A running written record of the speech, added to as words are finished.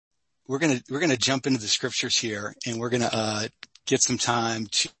we're gonna jump into the scriptures here, and we're gonna get some time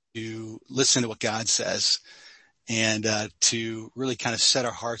to listen to what God says, and to really kind of set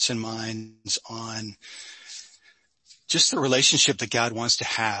our hearts and minds on just the relationship that God wants to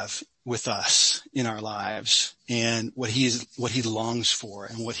have with us in our lives, and what he longs for,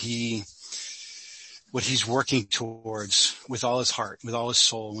 and what he's working towards with all his heart, with all his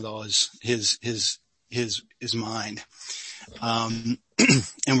soul, and with all his mind.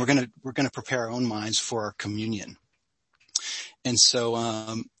 And we're gonna prepare our own minds for our communion. And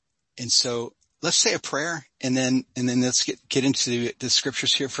so let's say a prayer, and then let's get into the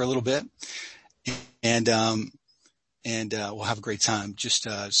scriptures here for a little bit, and we'll have a great time just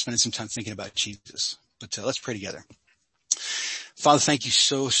spending some time thinking about Jesus. But let's pray together. Father, thank you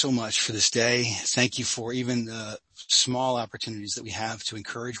so much for this day. Thank you for even the small opportunities that we have to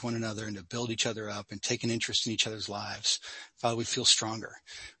encourage one another and to build each other up and take an interest in each other's lives. Father, we feel stronger.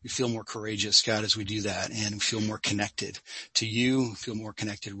 We feel more courageous, God, as we do that, and we feel more connected to you, feel more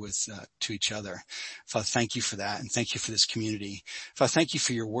connected to each other. Father, thank you for that, and thank you for this community. Father, thank you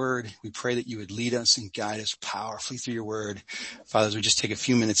for your word. We pray that you would lead us and guide us powerfully through your word. Father, as we just take a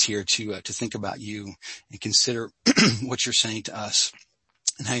few minutes here to think about you and consider what you're saying to us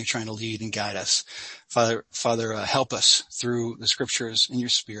and how you're trying to lead and guide us. Father, help us through the scriptures and your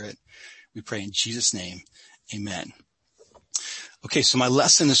spirit. We pray in Jesus' name. Amen. Okay, so my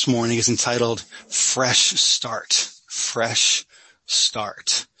lesson this morning is entitled Fresh Start. Fresh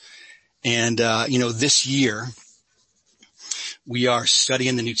Start. And, this year we are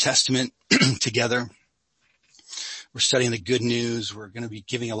studying the New Testament together. We're studying the good news. We're going to be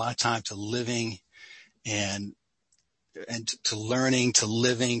giving a lot of time to living and to learning, to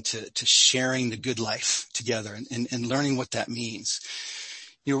living, to sharing the good life together, and learning what that means.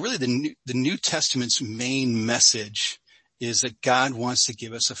 Really the New Testament's main message is that God wants to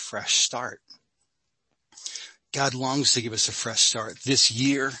give us a fresh start. God longs to give us a fresh start. This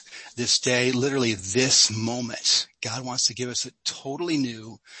year, this day, literally this moment, God wants to give us a totally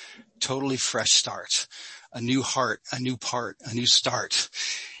new, totally fresh start. A new heart, a new part, a new start.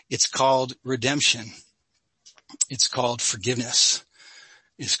 It's called redemption. It's called forgiveness.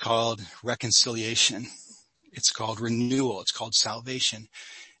 It's called reconciliation. It's called renewal. It's called salvation.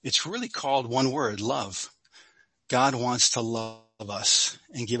 It's really called one word, love. God wants to love us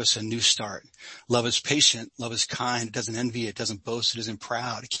and give us a new start. Love is patient. Love is kind. It doesn't envy. It doesn't boast. It isn't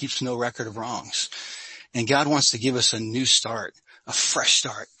proud. It keeps no record of wrongs. And God wants to give us a new start, a fresh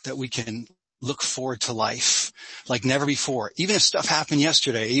start that we can look forward to life like never before. Even if stuff happened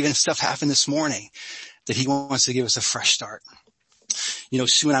yesterday, even if stuff happened this morning, that he wants to give us a fresh start.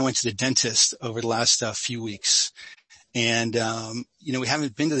 Sue and I went to the dentist over the last few weeks. And, we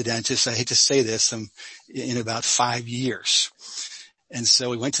haven't been to the dentist, I hate to say this, in about 5 years. And so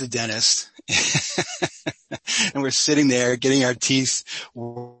we went to the dentist and we're sitting there getting our teeth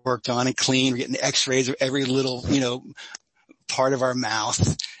worked on and cleaned. We're getting x-rays of every little, part of our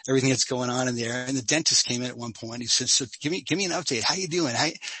mouth, everything that's going on in there. And the dentist came in at one point. He said, "So give me an update. How you doing?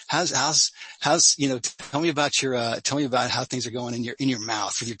 How's tell me about how things are going in your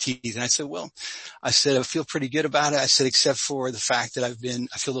mouth with your teeth." And I said, I feel pretty good about it. I said, except for the fact that I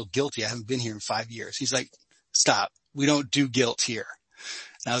feel a little guilty. I haven't been here in 5 years. He's like, "Stop. We don't do guilt here."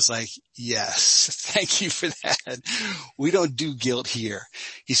 And I was like, yes, thank you for that. We don't do guilt here.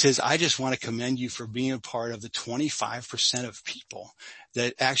 He says, "I just want to commend you for being a part of the 25% of people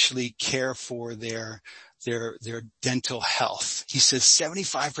that actually care for their dental health." He says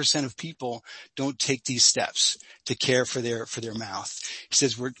 75% of people don't take these steps to care for their mouth. He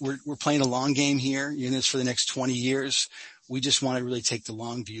says, we're playing a long game here. You're in this for the next 20 years. We just want to really take the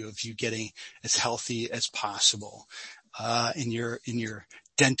long view of you getting as healthy as possible, in your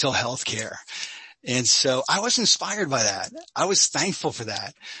dental health care. And so I was inspired by that. I was thankful for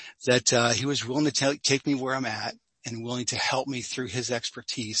that he was willing to take me where I'm at and willing to help me through his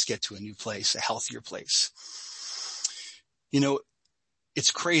expertise get to a new place, a healthier place.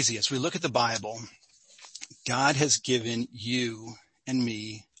 It's crazy. As we look at the Bible, God has given you and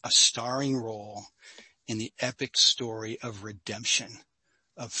me a starring role in the epic story of redemption,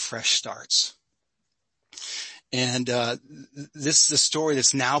 of fresh starts. And this is a story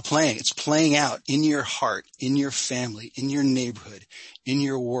that's now playing. It's playing out in your heart, in your family, in your neighborhood, in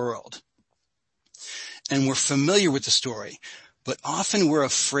your world. And we're familiar with the story, but often we're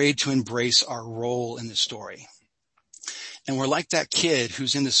afraid to embrace our role in the story. And we're like that kid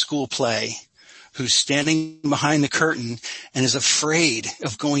who's in the school play, who's standing behind the curtain and is afraid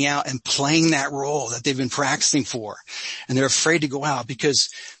of going out and playing that role that they've been practicing for. And they're afraid to go out because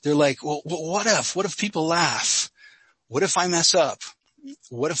they're like, well, what if people laugh? What if I mess up?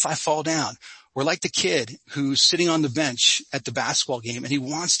 What if I fall down? We're like the kid who's sitting on the bench at the basketball game and he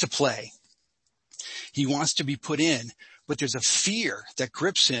wants to play. He wants to be put in, but there's a fear that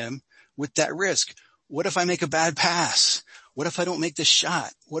grips him with that risk. What if I make a bad pass? What if I don't make the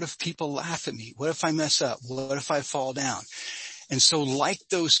shot? What if people laugh at me? What if I mess up? What if I fall down? And so like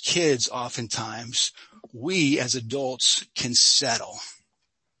those kids, oftentimes, we as adults can settle.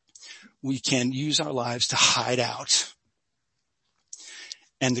 We can use our lives to hide out.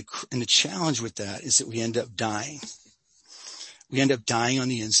 And the challenge with that is that we end up dying. We end up dying on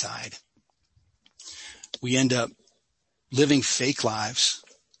the inside. We end up living fake lives.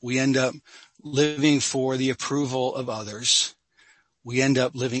 We end up living for the approval of others. We end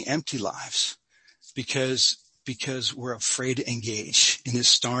up living empty lives because we're afraid to engage in this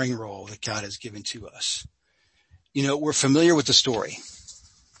starring role that God has given to us. You know, we're familiar with the story.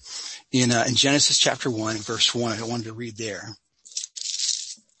 In Genesis chapter 1, verse 1, I wanted to read there.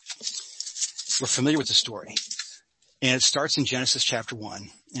 We're familiar with the story. And it starts in Genesis chapter 1.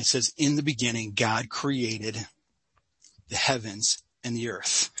 And it says, in the beginning, God created the heavens and the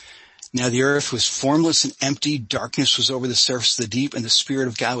earth. Now the earth was formless and empty. Darkness was over the surface of the deep, and the Spirit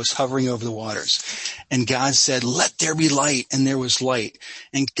of God was hovering over the waters. And God said, let there be light, and there was light.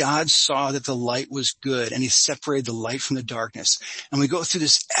 And God saw that the light was good, and he separated the light from the darkness. And we go through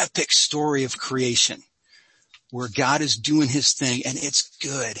this epic story of creation where God is doing his thing, and it's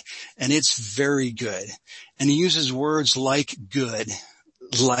good, and it's very good. And he uses words like good,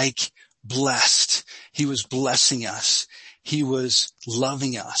 like blessed. He was blessing us. He was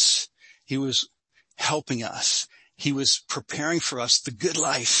loving us. He was helping us. He was preparing for us the good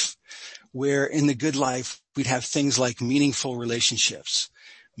life, where in the good life, we'd have things like meaningful relationships,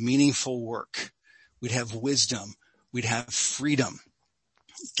 meaningful work. We'd have wisdom. We'd have freedom.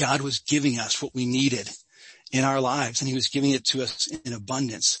 God was giving us what we needed in our lives, and he was giving it to us in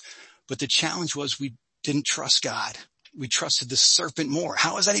abundance. But the challenge was we didn't trust God. We trusted the serpent more.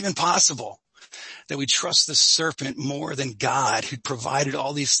 How is that even possible? That we trust the serpent more than God, who provided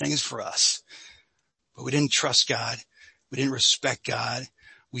all these things for us. But we didn't trust God. We didn't respect God.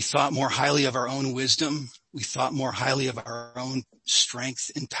 We thought more highly of our own wisdom. We thought more highly of our own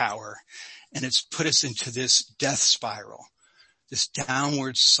strength and power. And it's put us into this death spiral, this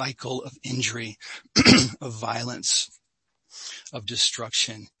downward cycle of injury, of violence, of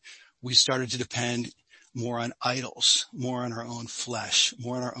destruction. We started to depend more on idols, more on our own flesh,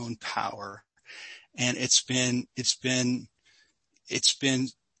 more on our own power. And it's been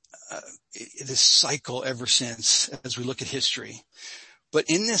this cycle ever since, as we look at history. But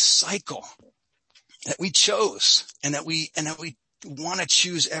in this cycle that we chose and that we want to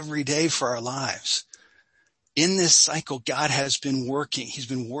choose every day for our lives, in this cycle, God has been working. He's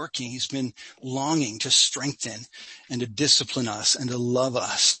been working. He's been longing to strengthen and to discipline us and to love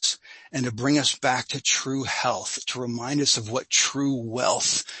us and to bring us back to true health, to remind us of what true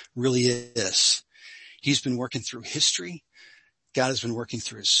wealth really is. He's been working through history. God has been working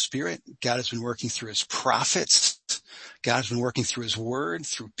through his Spirit. God has been working through his prophets. God has been working through his word,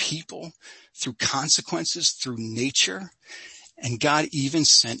 through people, through consequences, through nature. And God even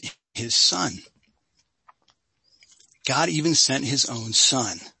sent his son. God even sent his own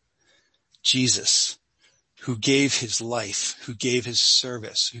son, Jesus, who gave his life, who gave his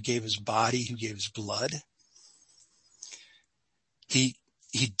service, who gave his body, who gave his blood. He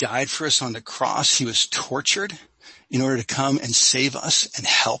died for us on the cross. He was tortured in order to come and save us and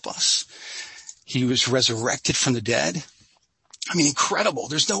help us. He was resurrected from the dead. I mean, incredible.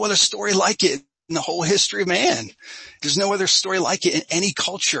 There's no other story like it in the whole history of man. There's no other story like it in any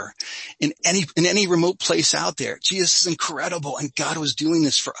culture, in any remote place out there. Jesus is incredible, and God was doing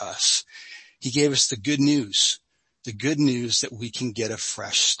this for us. He gave us the good news that we can get a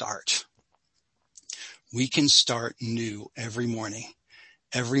fresh start. We can start new every morning,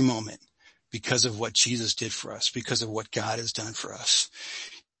 every moment, because of what Jesus did for us, because of what God has done for us.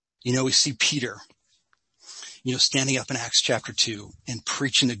 You know, we see Peter, standing up in Acts chapter 2 and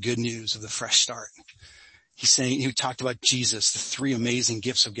preaching the good news of the fresh start. He talked about Jesus, the three amazing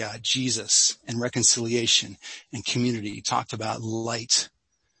gifts of God, Jesus and reconciliation and community. He talked about light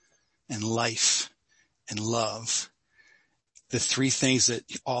and life and love, the three things that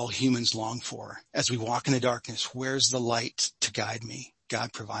all humans long for. As we walk in the darkness, where's the light to guide me?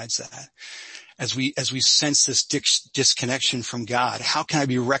 God provides that. As we sense this disconnection from God, how can I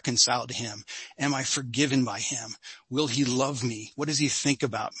be reconciled to him? Am I forgiven by him? Will he love me? What does he think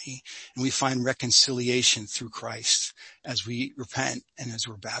about me? And we find reconciliation through Christ as we repent and as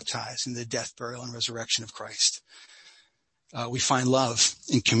we're baptized in the death, burial, and resurrection of Christ. We find love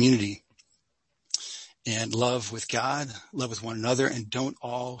in community. and love with God, love with one another, and don't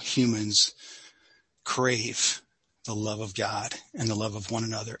all humans crave the love of God and the love of one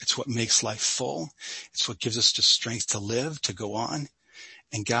another? It's what makes life full. It's what gives us the strength to live, to go on.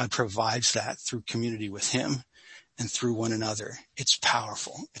 And God provides that through community with him and through one another. It's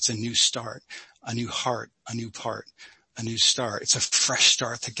powerful. It's a new start, a new heart, a new part, a new start. It's a fresh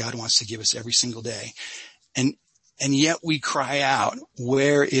start that God wants to give us every single day. And yet we cry out,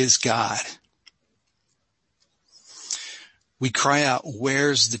 where is God? We cry out,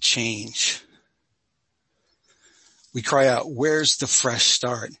 where's the change? We cry out, where's the fresh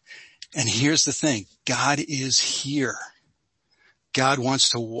start? And here's the thing, God is here. God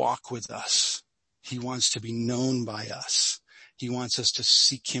wants to walk with us. He wants to be known by us. He wants us to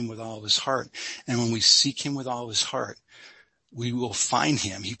seek him with all of his heart. And when we seek him with all of his heart, we will find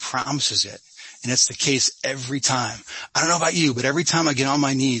him. He promises it. And it's the case every time. I don't know about you, but every time I get on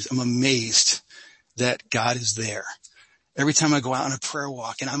my knees, I'm amazed that God is there. Every time I go out on a prayer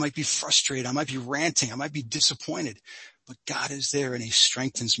walk, and I might be frustrated, I might be ranting, I might be disappointed, but God is there and he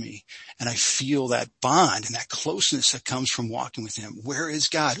strengthens me. And I feel that bond and that closeness that comes from walking with him. Where is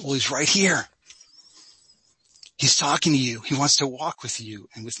God? Well, he's right here. He's talking to you. He wants to walk with you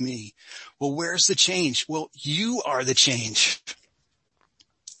and with me. Well, where's the change? Well, you are the change.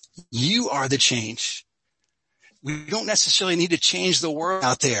 You are the change. We don't necessarily need to change the world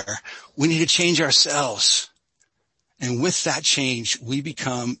out there. We need to change ourselves. And with that change, we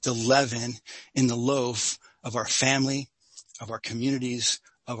become the leaven in the loaf of our family, of our communities,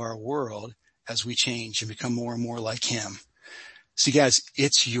 of our world as we change and become more and more like him. See, guys,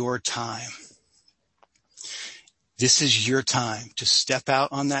 it's your time. This is your time to step out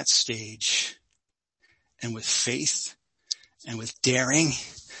on that stage and with faith and with daring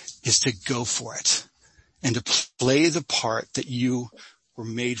is to go for it and to play the part that you were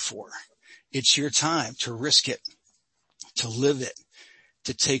made for. It's your time to risk it, to live it,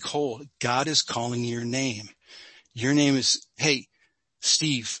 to take hold. God is calling your name. Your name is, hey,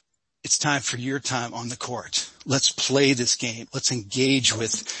 Steve, it's time for your time on the court. Let's play this game. Let's engage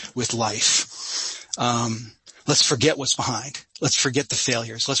with life. Let's forget what's behind. Let's forget the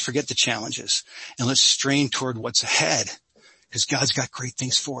failures. Let's forget the challenges and let's strain toward what's ahead because God's got great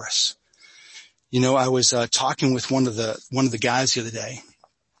things for us. You know, I was talking with one of the guys the other day.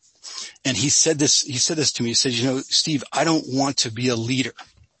 And he said this to me. He said, you know, Steve, I don't want to be a leader.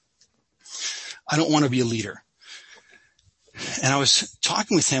 I don't want to be a leader. And I was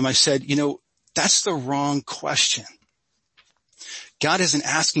talking with him. I said, you know, that's the wrong question. God isn't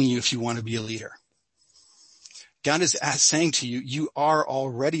asking you if you want to be a leader. God is saying to you, you are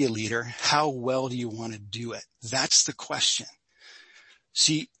already a leader. How well do you want to do it? That's the question.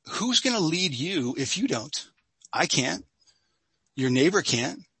 See, who's going to lead you if you don't? I can't. Your neighbor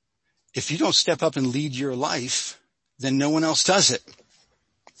can't. If you don't step up and lead your life, then no one else does it.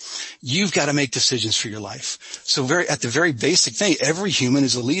 You've got to make decisions for your life. So at the very basic thing, every human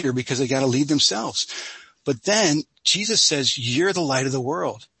is a leader because they got to lead themselves. But then Jesus says, you're the light of the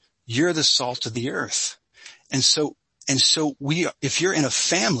world. You're the salt of the earth. And so if you're in a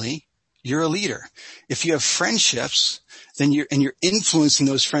family, you're a leader. If you have friendships, then you're influencing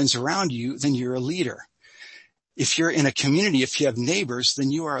those friends around you, then you're a leader. If you're in a community, if you have neighbors,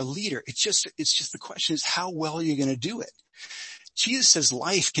 then you are a leader. It's just the question is how well are you going to do it? Jesus says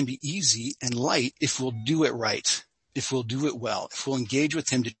life can be easy and light if we'll do it right, if we'll do it well, if we'll engage with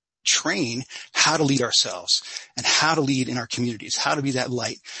him to train how to lead ourselves and how to lead in our communities, how to be that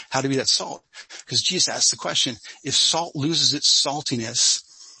light, how to be that salt. Because Jesus asked the question, if salt loses its saltiness,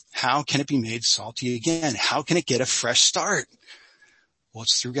 how can it be made salty again? How can it get a fresh start? Well,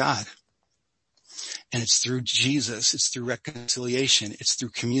 it's through God. And it's through Jesus. It's through reconciliation. It's through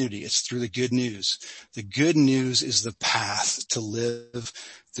community. It's through the good news. The good news is the path to live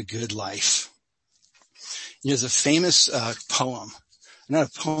the good life. There's a famous poem. Not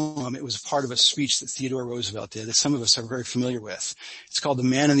a poem. It was a part of a speech that Theodore Roosevelt did that some of us are very familiar with. It's called The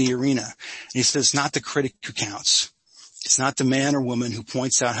Man in the Arena. And he says, it's not the critic who counts. It's not the man or woman who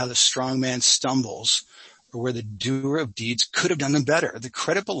points out how the strong man stumbles or where the doer of deeds could have done them better. The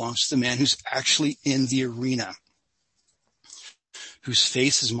credit belongs to the man who's actually in the arena, whose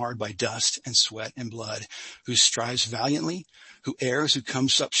face is marred by dust and sweat and blood, who strives valiantly, who errs, who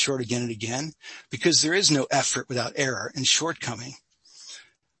comes up short again and again, because there is no effort without error and shortcoming.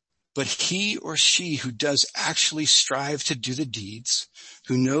 But he or she who does actually strive to do the deeds,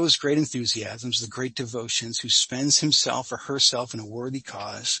 who knows great enthusiasms, the great devotions, who spends himself or herself in a worthy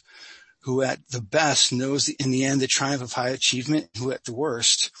cause, who at the best knows in the end the triumph of high achievement, who at the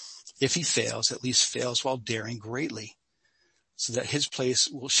worst, if he fails, at least fails while daring greatly. so that his place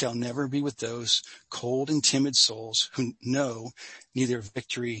shall never be with those cold and timid souls who know neither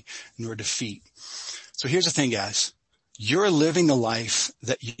victory nor defeat. So here's the thing, guys. You're living the life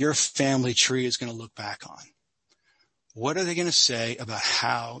that your family tree is going to look back on. What are they going to say about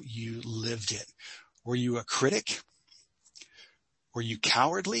how you lived it? Were you a critic? Were you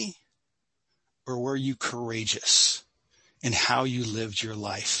cowardly? Or were you courageous in how you lived your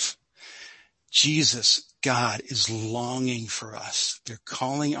life? Jesus, God, is longing for us. They're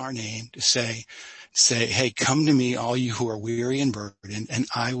calling our name to say, hey, come to me, all you who are weary and burdened, and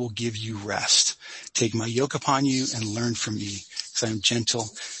I will give you rest. Take my yoke upon you and learn from me, because I am gentle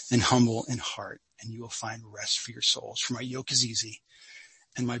and humble in heart, and you will find rest for your souls. For my yoke is easy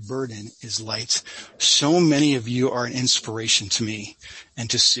and my burden is light. So many of you are an inspiration to me and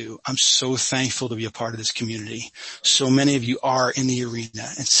to Sue. I'm so thankful to be a part of this community. So many of you are in the arena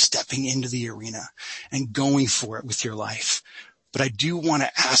and stepping into the arena and going for it with your life. But I do want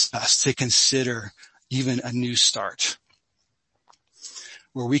to ask us to consider even a new start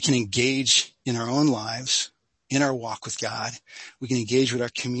where we can engage in our own lives, in our walk with God. We can engage with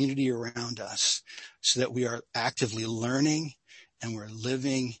our community around us so that we are actively learning and we're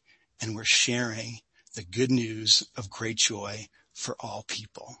living and we're sharing the good news of great joy for all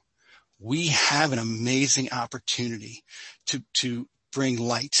people. We have an amazing opportunity to bring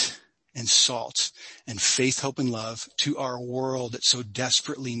light and salt and faith, hope, and love to our world that so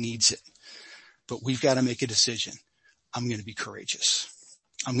desperately needs it. But we've got to make a decision. I'm going to be courageous.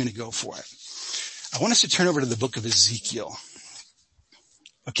 I'm going to go for it. I want us to turn over to the book of Ezekiel.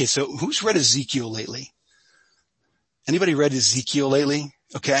 Okay, so who's read Ezekiel lately? Anybody read Ezekiel lately?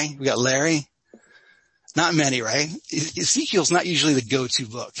 Okay, we got Larry. Not many, right? Ezekiel's not usually the go-to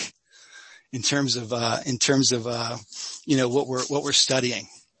book in terms of what we're studying.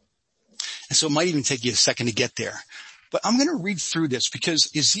 And so it might even take you a second to get there. But I'm going to read through this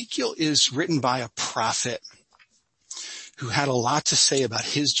because Ezekiel is written by a prophet who had a lot to say about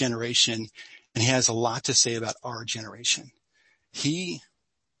his generation, and he has a lot to say about our generation. He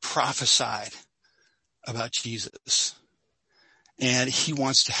prophesied about Jesus, and he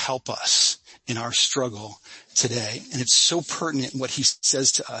wants to help us in our struggle today. And it's so pertinent what he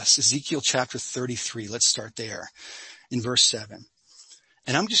says to us. Ezekiel chapter 33, let's start there in verse 7.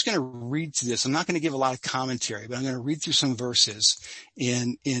 And I'm just going to read through this. I'm not going to give a lot of commentary, but I'm going to read through some verses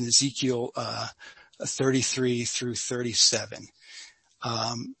in Ezekiel 33 through 37.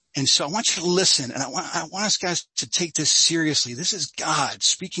 And so I want you to listen, and I want us guys to take this seriously. This is God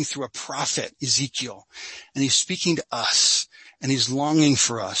speaking through a prophet, Ezekiel, and he's speaking to us, and he's longing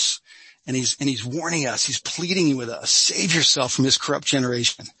for us, and he's warning us, he's pleading with us, save yourself from this corrupt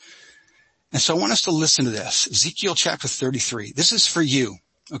generation. And so I want us to listen to this. Ezekiel chapter 33. This is for you,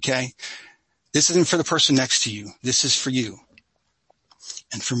 okay? This isn't for the person next to you. This is for you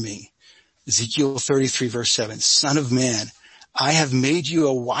and for me. Ezekiel 33 verse 7, Son of man, I have made you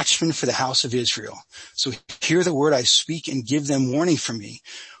a watchman for the house of Israel. So hear the word I speak and give them warning from me.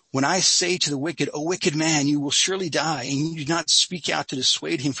 When I say to the wicked, O wicked man, you will surely die, and you do not speak out to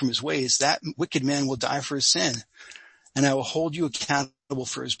dissuade him from his ways, that wicked man will die for his sin, and I will hold you accountable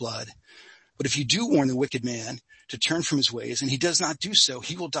for his blood. But if you do warn the wicked man to turn from his ways, and he does not do so,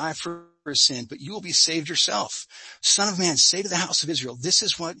 he will die for his sin, but you will be saved yourself. Son of man, say to the house of Israel, this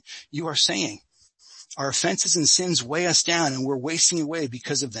is what you are saying. Our offenses and sins weigh us down, and we're wasting away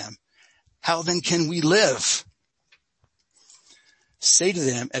because of them. How then can we live? Say to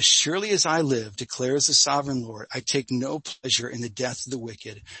them, as surely as I live, declares the sovereign Lord, I take no pleasure in the death of the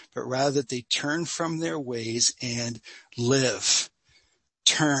wicked, but rather that they turn from their ways and live.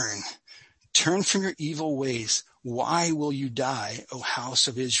 Turn from your evil ways. Why will you die, O house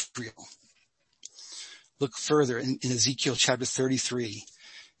of Israel? Look further in Ezekiel chapter 33,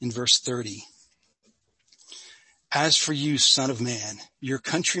 in verse 30. As for you, son of man, your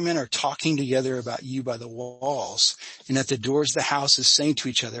countrymen are talking together about you by the walls and at the doors of the houses, saying to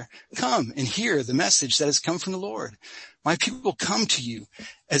each other, come and hear the message that has come from the Lord. My people come to you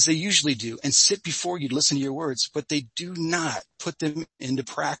as they usually do and sit before you to listen to your words, but they do not put them into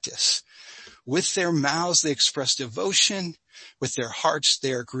practice. With their mouths they express devotion. With their hearts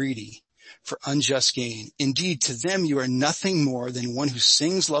they are greedy for unjust gain. Indeed, to them you are nothing more than one who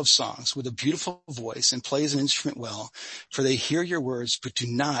sings love songs with a beautiful voice and plays an instrument well, for they hear your words but do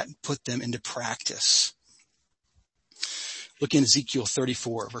not put them into practice. Look in Ezekiel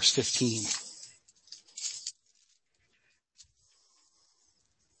 34, verse 15.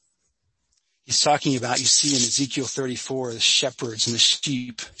 He's talking about, you see in Ezekiel 34, the shepherds and the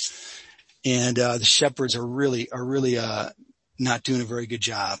sheep. And the shepherds are really not doing a very good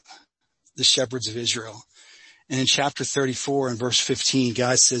job. The shepherds of Israel. And in chapter 34 and verse 15,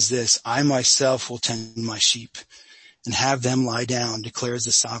 God says this, I myself will tend my sheep and have them lie down, declares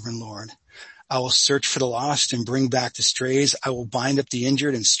the sovereign Lord. I will search for the lost and bring back the strays. I will bind up the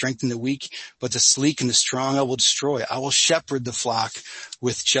injured and strengthen the weak, but the sleek and the strong I will destroy. I will shepherd the flock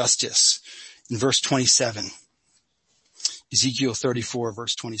with justice. In verse 27, Ezekiel 34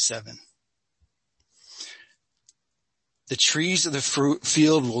 verse 27. The trees of the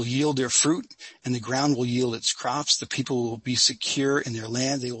field will yield their fruit, and the ground will yield its crops. The people will be secure in their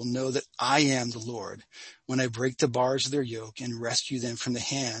land. They will know that I am the Lord when I break the bars of their yoke and rescue them from the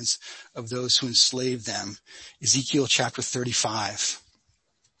hands of those who enslave them. Ezekiel chapter 35,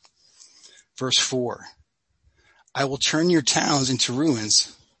 verse 4. I will turn your towns into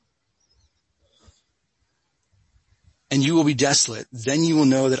ruins, and you will be desolate. Then you will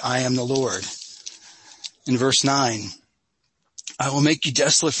know that I am the Lord. In verse 9, I will make you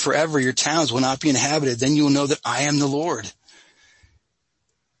desolate forever. Your towns will not be inhabited. Then you will know that I am the Lord.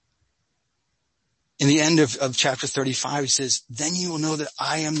 In the end of chapter 35, he says, then you will know that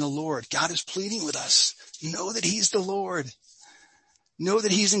I am the Lord. God is pleading with us. Know that he's the Lord. Know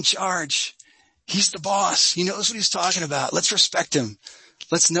that he's in charge. He's the boss. He knows what he's talking about. Let's respect him.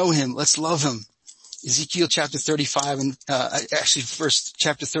 Let's know him. Let's love him. Ezekiel chapter 35 and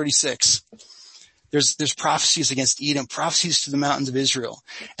chapter 36. There's prophecies against Edom, prophecies to the mountains of Israel.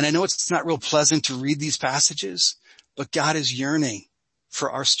 And I know it's not real pleasant to read these passages, but God is yearning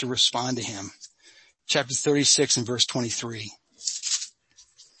for us to respond to him. Chapter 36 and verse 23.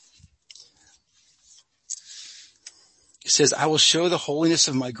 It says, I will show the holiness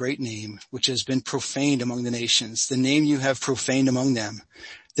of my great name, which has been profaned among the nations, the name you have profaned among them.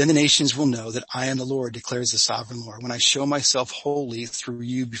 Then the nations will know that I am the Lord, declares the sovereign Lord, when I show myself holy through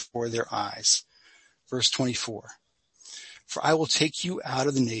you before their eyes. Verse 24, for I will take you out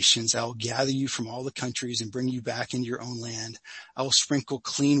of the nations. I will gather you from all the countries and bring you back into your own land. I will sprinkle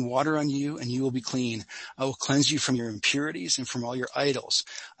clean water on you and you will be clean. I will cleanse you from your impurities and from all your idols.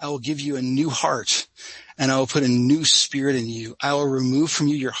 I will give you a new heart and I will put a new spirit in you. I will remove from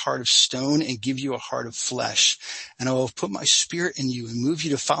you your heart of stone and give you a heart of flesh. And I will put my spirit in you and move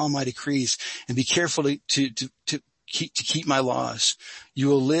you to follow my decrees and be careful to keep my laws. You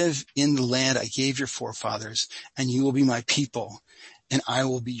will live in the land I gave your forefathers, and you will be my people, and I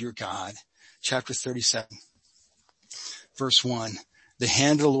will be your God. Chapter 37, verse 1. The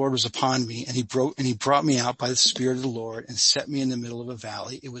hand of the Lord was upon me, and he brought me out by the Spirit of the Lord and set me in the middle of a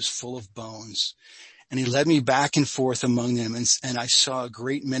valley. It was full of bones. And he led me back and forth among them, and I saw a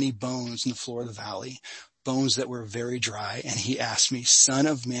great many bones in the floor of the valley, bones that were very dry. And he asked me, Son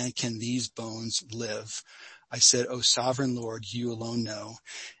of man, can these bones live? I said, O sovereign Lord, you alone know.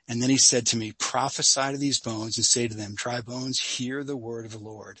 And then he said to me, prophesy to these bones and say to them, dry bones, hear the word of the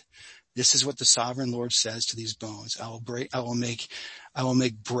Lord. This is what the sovereign Lord says to these bones. I will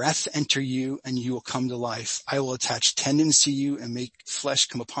make breath enter you and you will come to life. I will attach tendons to you and make flesh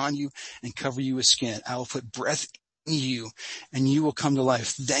come upon you and cover you with skin. I will put breath in you and you will come to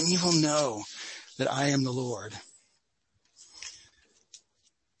life. Then you will know that I am the Lord.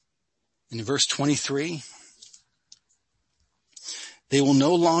 In verse 23, they will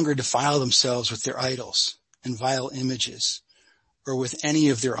no longer defile themselves with their idols and vile images or with any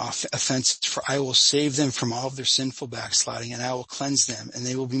of their offenses, for I will save them from all of their sinful backsliding, and I will cleanse them, and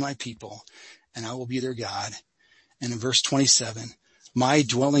they will be my people, and I will be their God. And in verse 27, my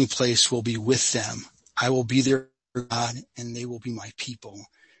dwelling place will be with them. I will be their God, and they will be my people.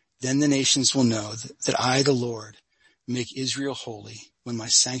 Then the nations will know that I, the Lord, make Israel holy when my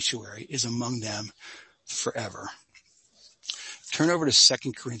sanctuary is among them forever. Turn over to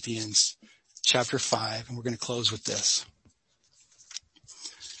 2 Corinthians chapter 5, and we're going to close with this.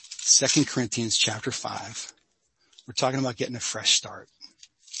 2 Corinthians chapter 5. We're talking about getting a fresh start.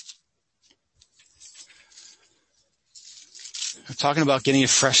 We're talking about getting a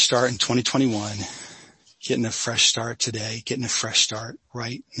fresh start in 2021, getting a fresh start today, getting a fresh start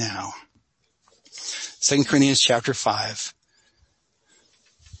right now. 2 Corinthians chapter 5,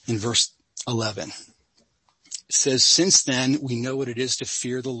 in verse 11. It says, since then we know what it is to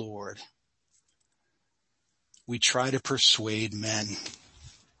fear the Lord. We try to persuade men.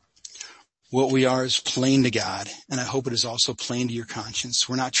 What we are is plain to God, and I hope it is also plain to your conscience.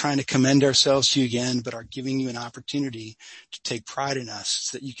 We're not trying to commend ourselves to you again, but are giving you an opportunity to take pride in us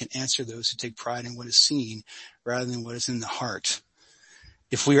so that you can answer those who take pride in what is seen rather than what is in the heart.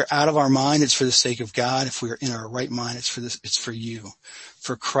 If we are out of our mind, it's for the sake of God. If we are in our right mind, it's for you.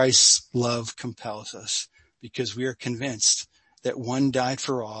 For Christ's love compels us, because we are convinced that one died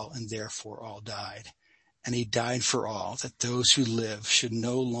for all and therefore all died. and he died for all, that those who live should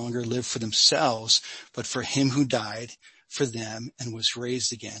no longer live for themselves, but for him who died for them and was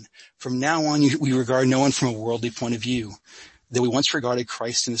raised again. From now on, we regard no one from a worldly point of view. Though we once regarded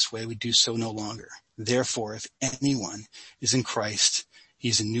Christ in this way, we do so no longer. Therefore, if anyone is in Christ, he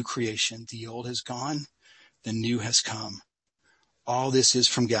is a new creation. The old has gone, the new has come. All this is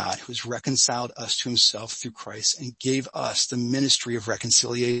from God, who has reconciled us to himself through Christ and gave us the ministry of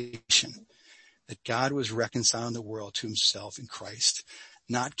reconciliation. That God was reconciling the world to himself in Christ,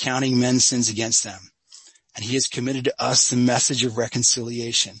 not counting men's sins against them. And he has committed to us the message of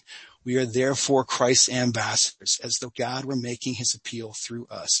reconciliation. We are therefore Christ's ambassadors, as though God were making his appeal through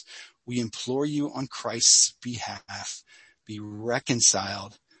us. We implore you on Christ's behalf, be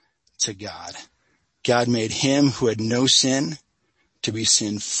reconciled to God. God made him who had no sin to be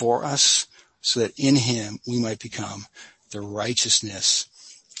sin for us, so that in him we might become the righteousness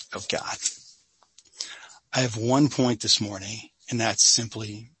of God. I have one point this morning, and that's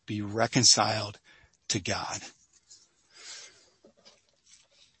simply be reconciled to God.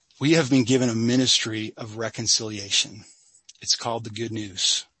 We have been given a ministry of reconciliation. It's called the Good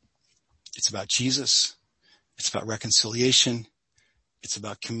News. It's about Jesus. It's about reconciliation. It's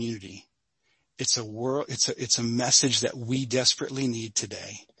about community. It's a message that we desperately need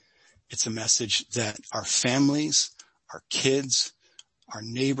today. It's a message that our families, our kids, our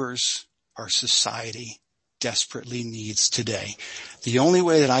neighbors, our society desperately needs today. The only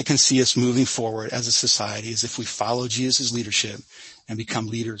way that I can see us moving forward as a society is if we follow Jesus' leadership and become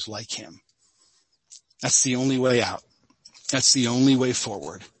leaders like him. That's the only way out. That's the only way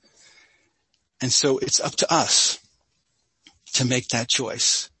forward. And so it's up to us to make that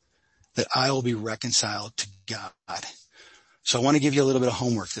choice, that I will be reconciled to God. So I want to give you a little bit of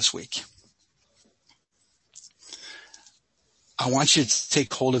homework this week. I want you to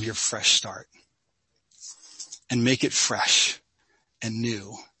take hold of your fresh start and make it fresh and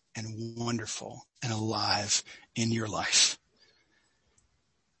new and wonderful and alive in your life.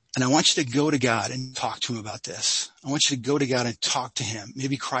 And I want you to go to God and talk to him about this. I want you to go to God and talk to him,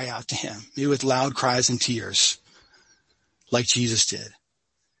 maybe cry out to him, maybe with loud cries and tears like Jesus did,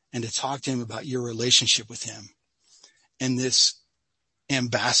 and to talk to him about your relationship with him and this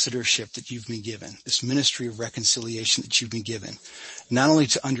ambassadorship that you've been given, this ministry of reconciliation that you've been given, not only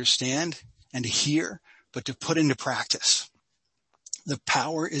to understand and to hear, but to put into practice. The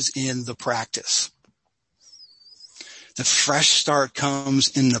power is in the practice. The fresh start comes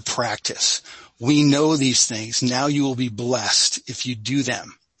in the practice. We know these things. Now you will be blessed if you do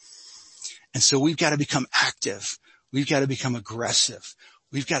them. And so we've got to become active. We've got to become aggressive.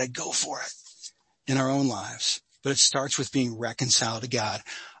 We've got to go for it in our own lives. But it starts with being reconciled to God.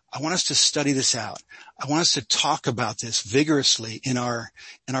 I want us to study this out. I want us to talk about this vigorously in our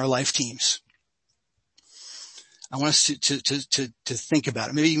life teams. I want us to think about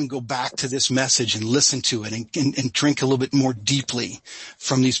it. Maybe even go back to this message and listen to it and drink a little bit more deeply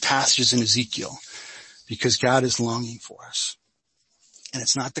from these passages in Ezekiel, because God is longing for us. And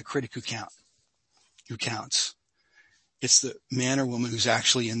it's not the critic who counts. It's the man or woman who's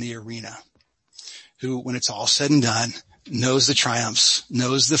actually in the arena, who, when it's all said and done, knows the triumphs,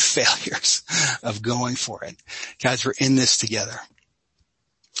 knows the failures of going for it. Guys, we're in this together.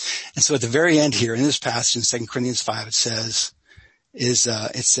 And so at the very end here in this passage in 2 Corinthians 5, it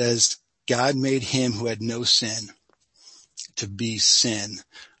says, God made him who had no sin to be sin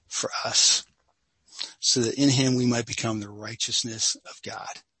for us, so that in him we might become the righteousness of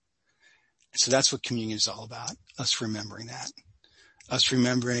God. And so that's what communion is all about, us remembering that, us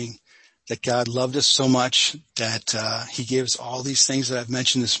remembering that God loved us so much that he gave us all these things that I've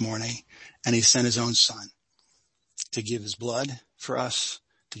mentioned this morning, and he sent his own son to give his blood for us,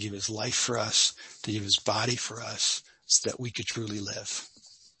 to give his life for us, to give his body for us, so that we could truly live,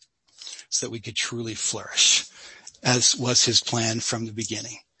 so that we could truly flourish, as was his plan from the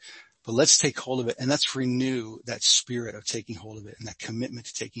beginning. But let's take hold of it, and let's renew that spirit of taking hold of it and that commitment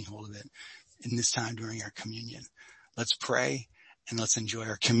to taking hold of it in this time during our communion. Let's pray, and let's enjoy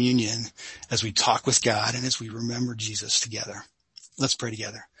our communion as we talk with God and as we remember Jesus together. Let's pray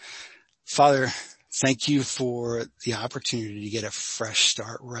together. Father, thank you for the opportunity to get a fresh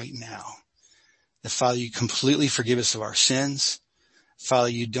start right now. That, Father, you completely forgive us of our sins. Father,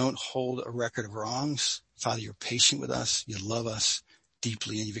 you don't hold a record of wrongs. Father, you're patient with us. You love us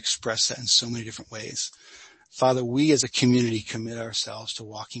deeply, and you've expressed that in so many different ways. Father, we as a community commit ourselves to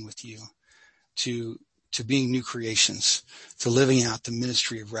walking with you, to being new creations, to living out the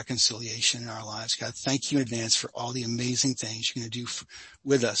ministry of reconciliation in our lives. God, thank you in advance for all the amazing things you're going to do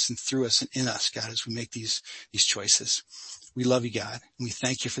with us and through us and in us, God, as we make these choices. We love you, God, and we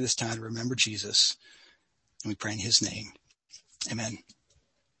thank you for this time to remember Jesus. And we pray in his name. Amen.